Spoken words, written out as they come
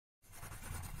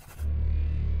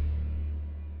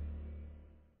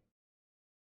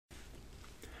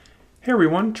Hey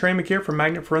everyone, Trey Mc here from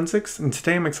Magnet Forensics, and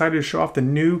today I'm excited to show off the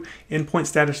new endpoint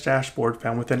status dashboard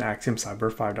found within Axiom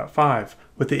Cyber 5.5.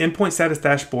 With the endpoint status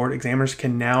dashboard, examiners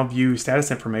can now view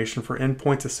status information for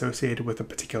endpoints associated with a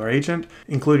particular agent,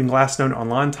 including last known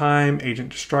online time,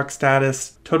 agent destruct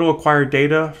status, total acquired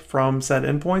data from said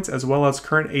endpoints, as well as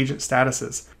current agent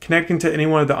statuses. Connecting to any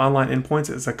one of the online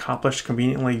endpoints is accomplished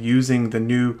conveniently using the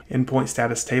new endpoint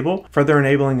status table, further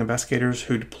enabling investigators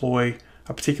who deploy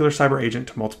a particular cyber agent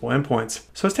to multiple endpoints.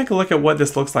 So let's take a look at what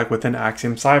this looks like within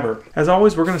Axiom Cyber. As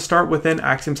always, we're going to start within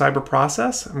Axiom Cyber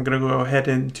process. I'm going to go ahead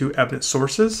into evidence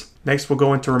sources. Next, we'll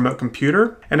go into remote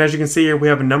computer. And as you can see here, we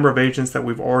have a number of agents that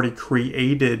we've already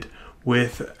created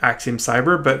with Axiom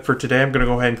Cyber, but for today I'm going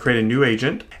to go ahead and create a new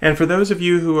agent. And for those of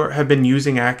you who have been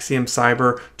using Axiom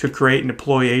Cyber to create and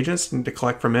deploy agents and to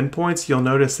collect from endpoints, you'll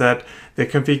notice that the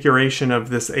configuration of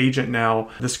this agent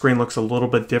now, the screen looks a little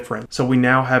bit different. So we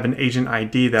now have an agent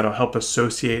ID that'll help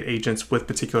associate agents with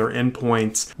particular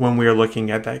endpoints when we are looking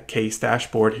at that case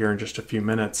dashboard here in just a few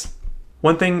minutes.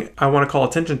 One thing I want to call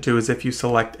attention to is if you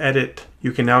select Edit,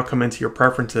 you can now come into your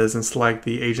preferences and select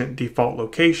the agent default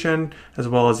location, as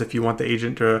well as if you want the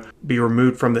agent to be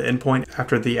removed from the endpoint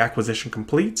after the acquisition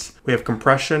completes. We have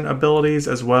compression abilities,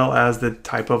 as well as the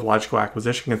type of logical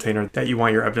acquisition container that you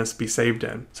want your evidence to be saved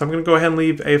in. So I'm going to go ahead and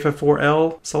leave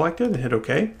AFF4L selected and hit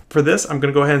OK. For this, I'm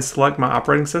going to go ahead and select my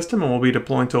operating system, and we'll be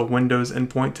deploying to a Windows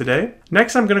endpoint today.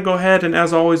 Next, I'm going to go ahead and,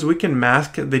 as always, we can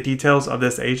mask the details of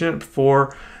this agent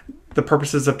for the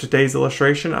purposes of today's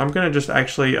illustration. I'm going to just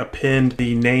actually append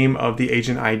the name of the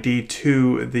agent ID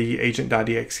to the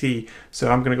agent.exe. So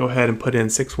I'm going to go ahead and put in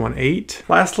 618.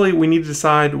 Lastly, we need to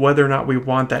decide whether or not we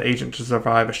want that agent to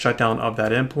survive a shutdown of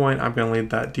that endpoint. I'm going to leave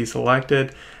that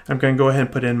deselected. I'm going to go ahead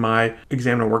and put in my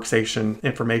examiner workstation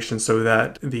information so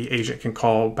that the agent can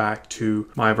call back to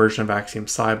my version of Axiom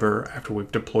Cyber after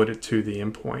we've deployed it to the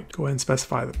endpoint. Go ahead and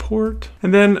specify the port.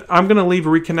 And then I'm going to leave a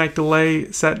reconnect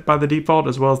delay set by the default,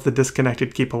 as well as the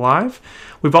disconnected keep alive.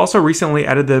 We've also recently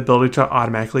added the ability to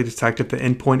automatically detect if the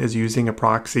endpoint is using a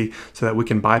proxy so that we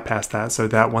can bypass that, so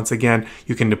that once again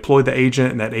you can deploy the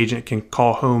agent and that agent can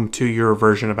call home to your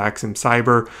version of Axiom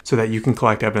Cyber so that you can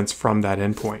collect evidence from that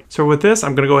endpoint. So with this,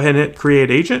 I'm going to go ahead and hit create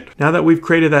agent. Now that we've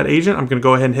created that agent, I'm going to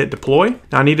go ahead and hit deploy.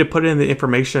 Now I need to put in the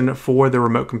information for the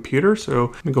remote computer, so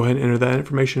I'm going to go ahead and enter that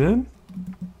information in.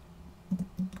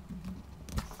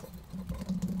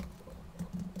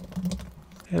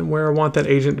 And where I want that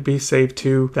agent to be saved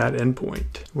to that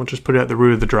endpoint. We'll just put it at the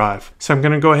root of the drive. So I'm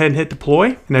going to go ahead and hit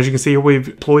deploy. And as you can see here, we've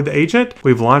deployed the agent.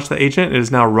 We've launched the agent. It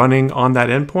is now running on that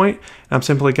endpoint. And I'm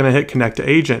simply going to hit connect to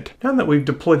agent. Now that we've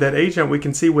deployed that agent, we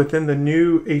can see within the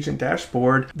new agent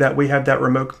dashboard that we have that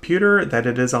remote computer, that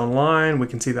it is online. We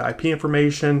can see the IP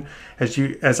information.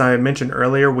 As I mentioned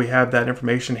earlier, we have that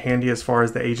information handy as far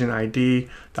as the agent ID,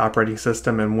 the operating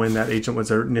system, and when that agent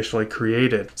was initially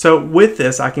created. So with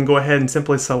this, I can go ahead and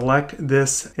simply select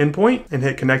this endpoint and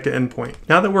hit connect to endpoint.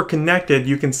 Now that we're connected,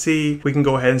 you can see we can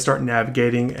go ahead and start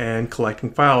navigating and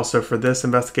collecting files. So for this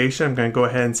investigation, I'm going to go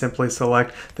ahead and simply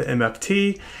select the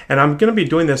MFT, and I'm going to be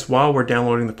doing this while we're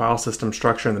downloading the file system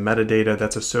structure and the metadata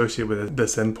that's associated with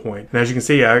this endpoint. And as you can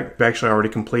see, I've actually already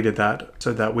completed that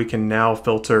so that we can now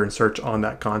filter and search on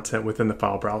that content within the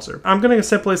file browser. I'm going to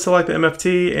simply select the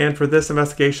MFT, and for this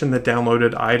investigation, the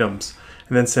downloaded items,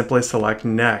 and then simply select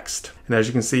next. And as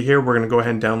you can see here, we're going to go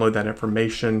ahead and download that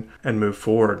information and move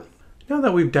forward. Now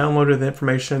that we've downloaded the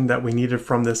information that we needed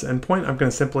from this endpoint, I'm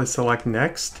going to simply select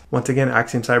next. Once again,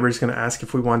 Axiom Cyber is going to ask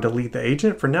if we want to delete the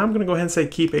agent. For now, I'm going to go ahead and say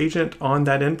keep agent on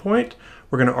that endpoint.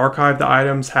 We're going to archive the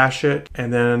items, hash it,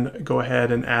 and then go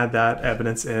ahead and add that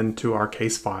evidence into our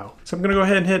case file. So I'm going to go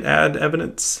ahead and hit add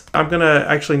evidence. I'm going to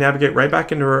actually navigate right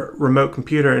back into a remote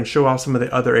computer and show off some of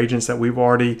the other agents that we've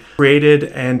already created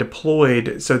and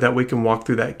deployed so that we can walk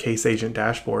through that case agent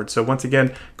dashboard. So once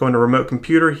again, going to remote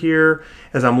computer here.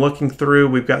 As I'm looking through,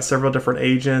 we've got several different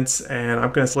agents, and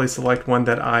I'm going to select one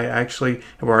that I actually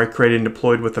have already created and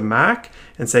deployed with a Mac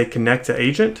and say connect to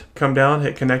agent. Come down,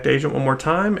 hit connect to agent one more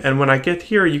time, and when I get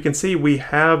here, you can see we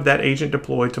have that agent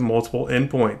deployed to multiple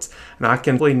endpoints, and I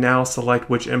can now select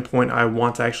which endpoint I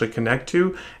want to actually connect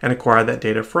to and acquire that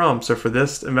data from. So for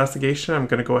this investigation, I'm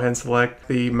going to go ahead and select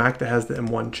the Mac that has the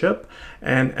M1 chip,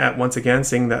 and once again,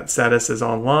 seeing that status is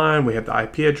online, we have the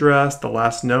IP address, the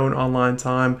last known online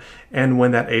time, and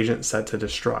when that agent is set to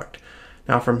destruct.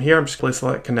 Now from here, I'm just going to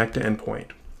select connect to endpoint.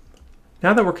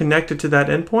 Now that we're connected to that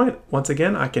endpoint, once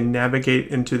again, I can navigate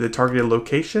into the targeted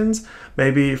locations.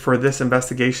 Maybe for this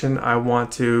investigation, I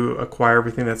want to acquire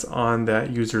everything that's on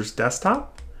that user's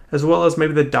desktop, as well as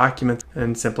maybe the document,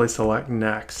 and simply select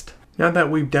next. Now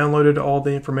that we've downloaded all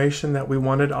the information that we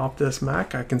wanted off this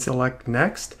Mac, I can select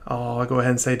Next. I'll go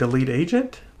ahead and say Delete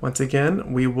Agent. Once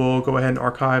again, we will go ahead and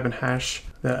archive and hash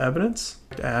the evidence.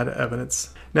 Add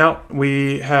evidence. Now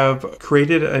we have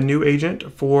created a new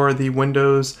agent for the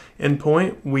Windows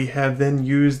endpoint. We have then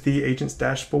used the agents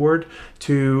dashboard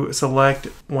to select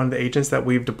one of the agents that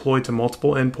we've deployed to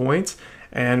multiple endpoints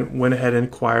and went ahead and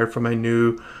acquired from a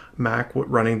new Mac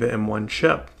running the M1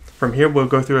 chip. From here, we'll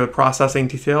go through the processing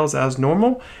details as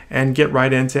normal and get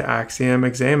right into Axiom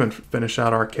Exam and finish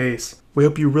out our case. We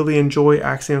hope you really enjoy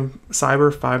Axiom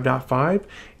Cyber 5.5.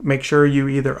 Make sure you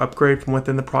either upgrade from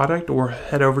within the product or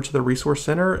head over to the Resource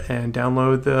Center and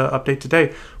download the update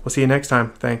today. We'll see you next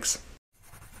time. Thanks.